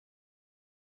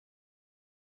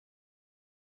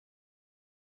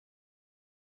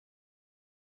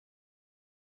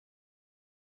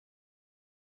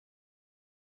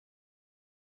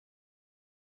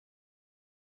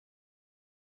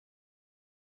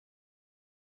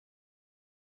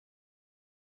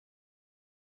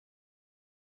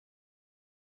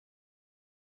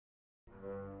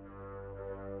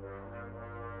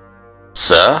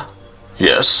Sir?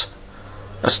 Yes?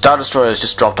 A Star Destroyer has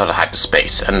just dropped out of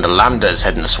hyperspace, and the Lambda is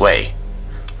heading this way.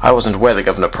 I wasn't aware that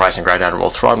Governor Price and Grand Admiral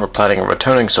Thrawn were planning on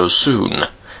returning so soon.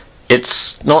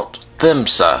 It's not them,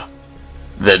 sir.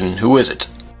 Then who is it?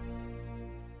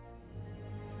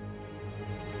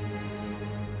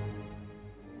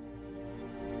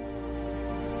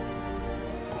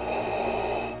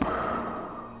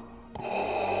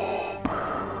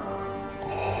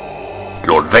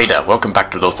 Lord Vader, welcome back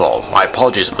to Lothal. My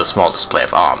apologies for the small display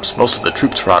of arms. Most of the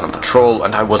troops were out on patrol,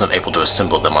 and I wasn't able to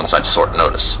assemble them on such short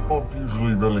notice. Not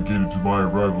usually relegated to my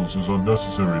arrivals is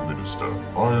unnecessary, Minister.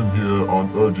 I am here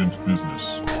on urgent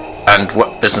business. And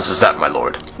what business is that, my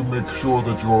lord? To make sure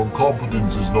that your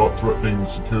incompetence is not threatening the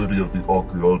security of the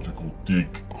archaeological dig.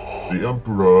 The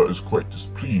Emperor is quite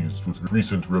displeased with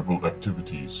recent rebel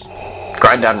activities.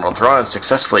 Grand Admiral Thrawn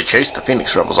successfully chased the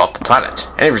Phoenix rebels off the planet.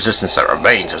 Any resistance that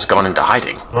remains has gone into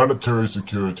hiding. Planetary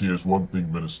security is one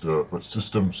thing, Minister, but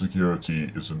system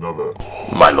security is another.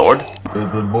 My lord? There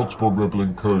have been multiple rebel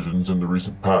incursions in the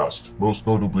recent past, most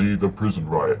notably the prison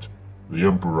riot. The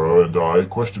Emperor and I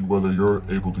question whether you're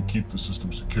able to keep the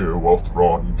system secure while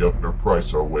Thrawn and Governor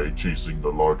Price are away chasing the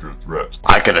larger threat.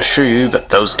 I can assure you that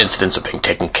those incidents are being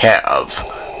taken care of.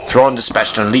 Thrawn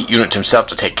dispatched an elite unit himself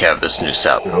to take care of this new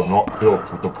cell. They have not dealt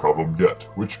with the problem yet,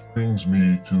 which brings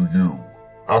me to you.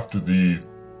 After the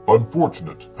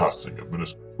unfortunate passing of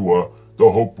Minister Tua, the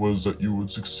hope was that you would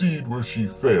succeed where she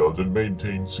failed and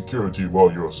maintain security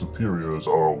while your superiors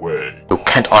are away. You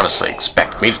can't honestly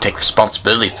expect me to take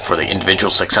responsibility for the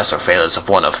individual success or failures of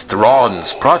one of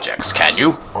Thrawn's projects, can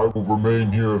you? I will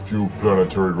remain here a few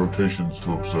planetary rotations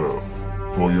to observe.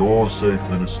 For your sake,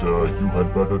 Minister, you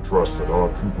had better trust that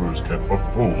our troopers can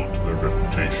uphold their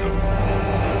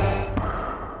reputation.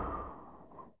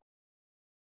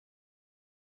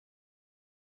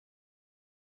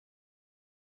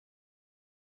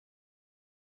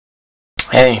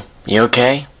 Hey, you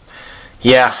okay?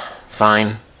 Yeah,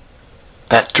 fine.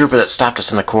 That trooper that stopped us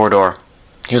in the corridor,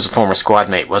 he was a former squad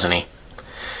mate, wasn't he?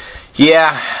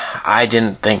 Yeah, I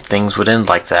didn't think things would end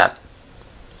like that.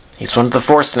 He's one of the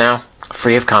Force now,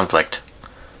 free of conflict.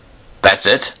 That's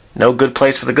it? No good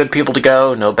place for the good people to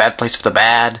go, no bad place for the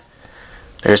bad.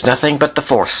 There's nothing but the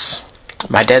Force.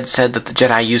 My dad said that the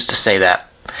Jedi used to say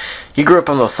that. You grew up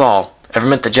on Lothal. Ever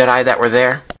met the Jedi that were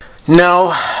there? No,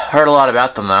 heard a lot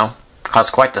about them though.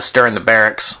 Caused quite the stir in the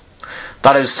barracks.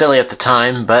 Thought it was silly at the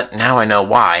time, but now I know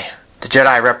why. The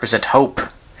Jedi represent hope, and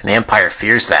the Empire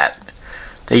fears that.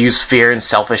 They use fear and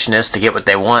selfishness to get what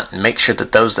they want and make sure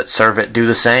that those that serve it do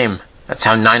the same. That's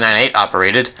how 998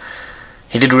 operated.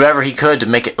 He did whatever he could to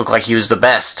make it look like he was the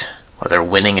best, whether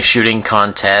winning a shooting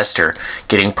contest or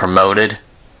getting promoted.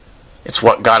 It's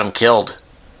what got him killed.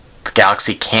 The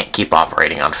galaxy can't keep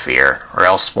operating on fear, or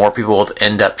else more people will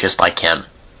end up just like him.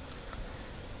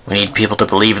 We need people to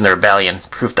believe in the rebellion,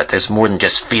 proof that there's more than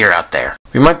just fear out there.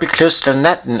 We might be closer to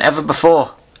that than ever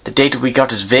before. The data we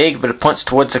got is vague, but it points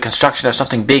towards the construction of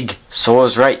something big.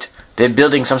 Saw's right. They're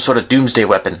building some sort of doomsday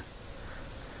weapon.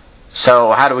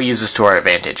 So, how do we use this to our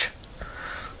advantage?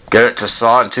 Get it to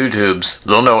Saw in 2 tubes.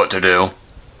 They'll know what to do.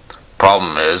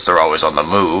 Problem is, they're always on the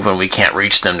move, and we can't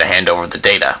reach them to hand over the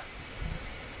data.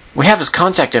 We have his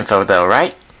contact info, though,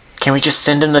 right? Can we just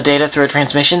send him the data through a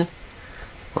transmission?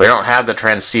 We don't have the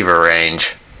transceiver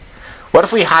range. What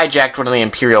if we hijacked one of the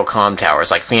Imperial comm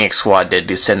towers like Phoenix Squad did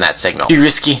to send that signal? Too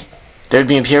risky. There'd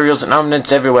be Imperials and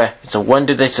Omnants everywhere. It's a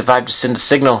wonder they survived to send the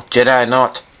signal, Jedi or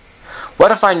not.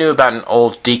 What if I knew about an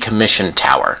old decommissioned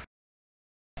tower?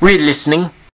 We're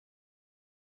listening.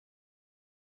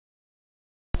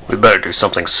 We better do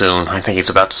something soon. I think he's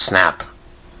about to snap.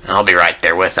 I'll be right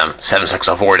there with him.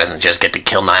 7604 doesn't just get to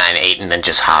kill 998 and then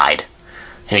just hide.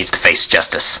 He needs to face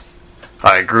justice.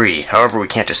 I agree. However, we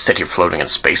can't just sit here floating in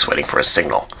space waiting for a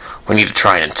signal. We need to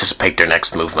try and anticipate their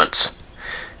next movements.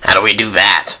 How do we do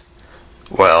that?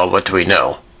 Well, what do we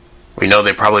know? We know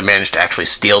they probably managed to actually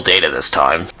steal data this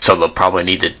time, so they'll probably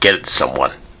need to get it to someone.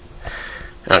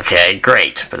 Okay,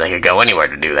 great, but they could go anywhere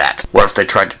to do that. What if they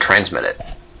tried to transmit it?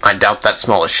 I doubt that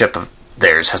smallest ship of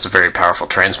theirs has a very powerful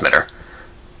transmitter.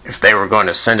 If they were going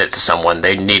to send it to someone,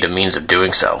 they'd need a means of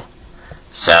doing so.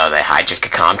 So they hijack a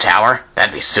comm tower?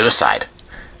 That'd be suicide.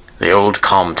 The old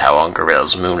comm tower on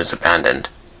Gerrera's moon is abandoned.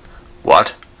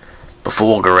 What?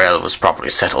 Before Gerrera was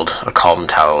properly settled, a comm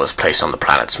tower was placed on the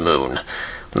planet's moon.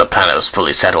 When the planet was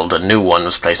fully settled, a new one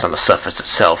was placed on the surface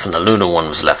itself, and the lunar one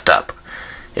was left up.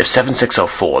 If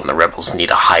 7604 and the rebels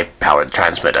need a high-powered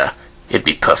transmitter, it'd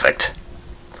be perfect.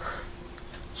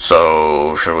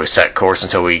 So, should we set course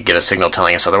until we get a signal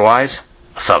telling us otherwise?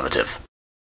 Affirmative.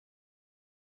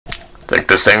 Think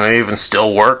this thing will even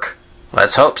still work?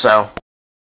 Let's hope so.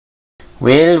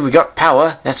 Well, we got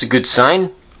power. That's a good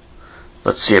sign.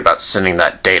 Let's see about sending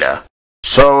that data.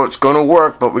 So, it's gonna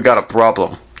work, but we got a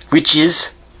problem. Which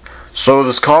is? So,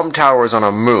 this comm tower is on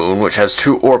a moon, which has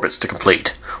 2 orbits to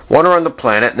complete. One around the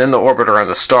planet, and then the orbit around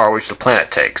the star, which the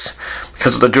planet takes.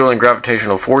 Because of the dueling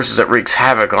gravitational forces, it wreaks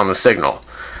havoc on the signal.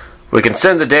 We can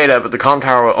send the data, but the comm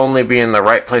tower will only be in the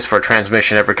right place for a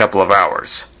transmission every couple of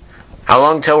hours. How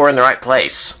long till we're in the right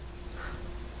place?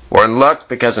 We're in luck,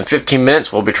 because in 15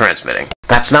 minutes we'll be transmitting.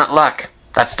 That's not luck.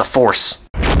 That's the Force.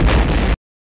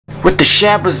 What the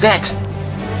shab was that?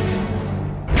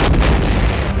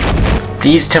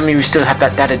 Please tell me we still have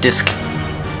that data disk.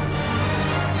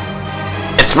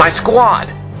 It's my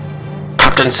squad!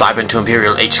 Captain Cybin to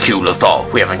Imperial HQ,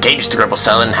 Lothal. We have engaged the rebel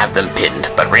cell and have them pinned,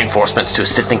 but reinforcements to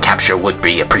assist in capture would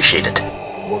be appreciated.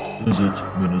 What is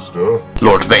it, Minister?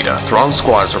 Lord Vader, Thrawn's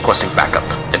squad is requesting backup.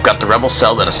 They've got the rebel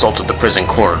cell that assaulted the prison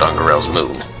cornered on Garel's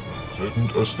moon.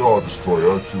 Send a Star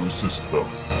Destroyer to assist them.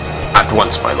 At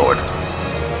once, my lord.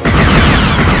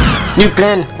 New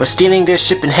plan. We're stealing their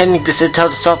ship and heading the Citadel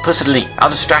to assault personally. I'll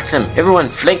distract them. Everyone,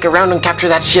 flank around and capture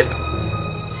that ship.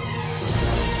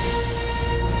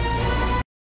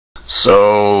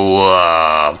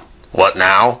 So, what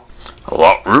now? A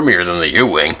lot roomier than the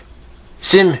U-Wing.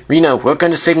 Sim, Reno, work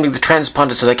on disabling the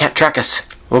transponder so they can't track us.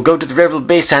 We'll go to the rebel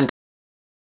base and...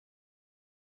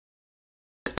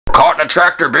 Caught in a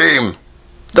tractor beam!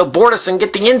 They'll board us and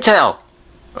get the intel!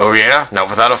 Oh yeah? Not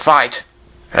without a fight.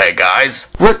 Hey guys.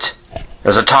 What?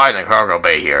 There's a tie in the cargo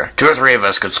bay here. 2 or 3 of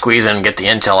us could squeeze in and get the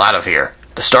intel out of here.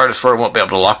 The Star Destroyer won't be able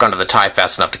to lock onto the tie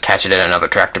fast enough to catch it in another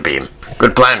tractor beam.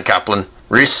 Good plan, Kaplan.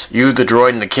 Reese, you, the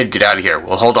droid, and the kid get out of here.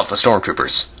 We'll hold off the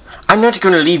stormtroopers. I'm not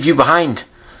going to leave you behind.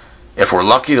 If we're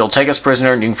lucky, they'll take us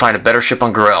prisoner and you can find a better ship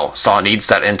on Garel. Saw needs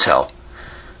that intel.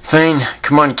 Fine.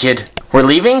 Come on, kid. We're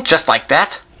leaving? Just like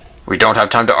that? We don't have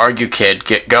time to argue, kid.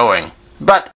 Get going.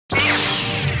 But...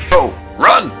 Oh,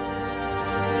 run!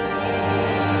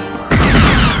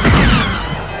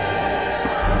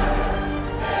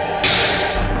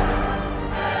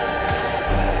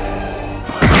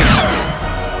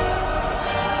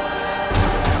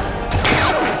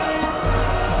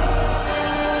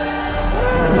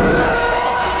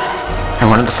 I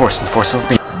wanted the Force, and the Force will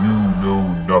be. You know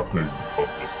nothing of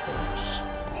the Force.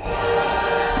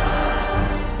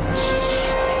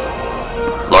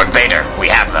 Lord Vader, we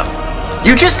have them.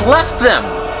 You just left them!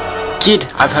 Kid,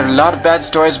 I've heard a lot of bad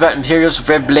stories about Imperials with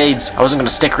red blades. I wasn't going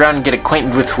to stick around and get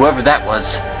acquainted with whoever that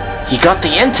was. He got the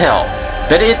intel.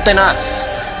 Better it than us.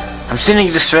 I'm sending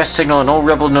a distress signal on all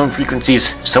rebel known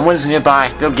frequencies. If someone's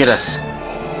nearby, they'll get us.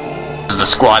 This is the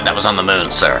squad that was on the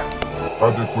moon, sir.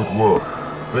 Adequate work.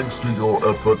 Thanks to your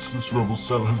efforts, this rebel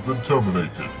cell has been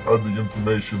terminated, and the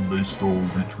information they stole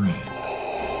retrieved.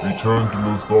 Return to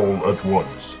Lothal at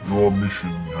once. Your mission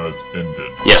has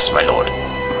ended. Yes, my lord.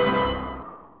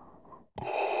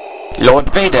 Lord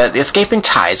Vader, the escaping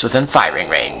tie is within firing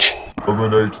range.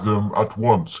 Terminate them at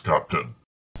once, Captain.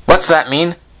 What's that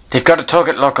mean? They've got a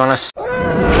target lock on us.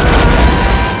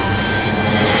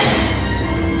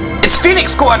 It's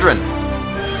Phoenix Squadron!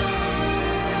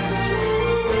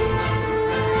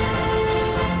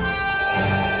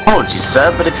 Apologies,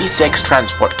 sir, but a V6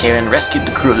 transport came and rescued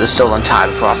the crew of the stolen tie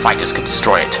before our fighters could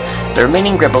destroy it. The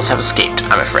remaining rebels have escaped,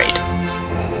 I'm afraid.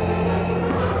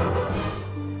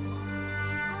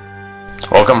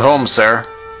 Welcome home, sir.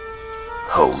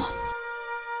 Home.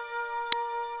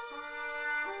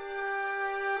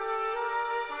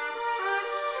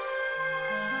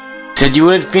 Said you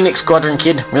wanted Phoenix Squadron,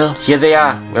 kid? Well, here they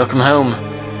are. Welcome home.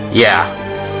 Yeah.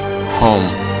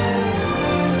 Home.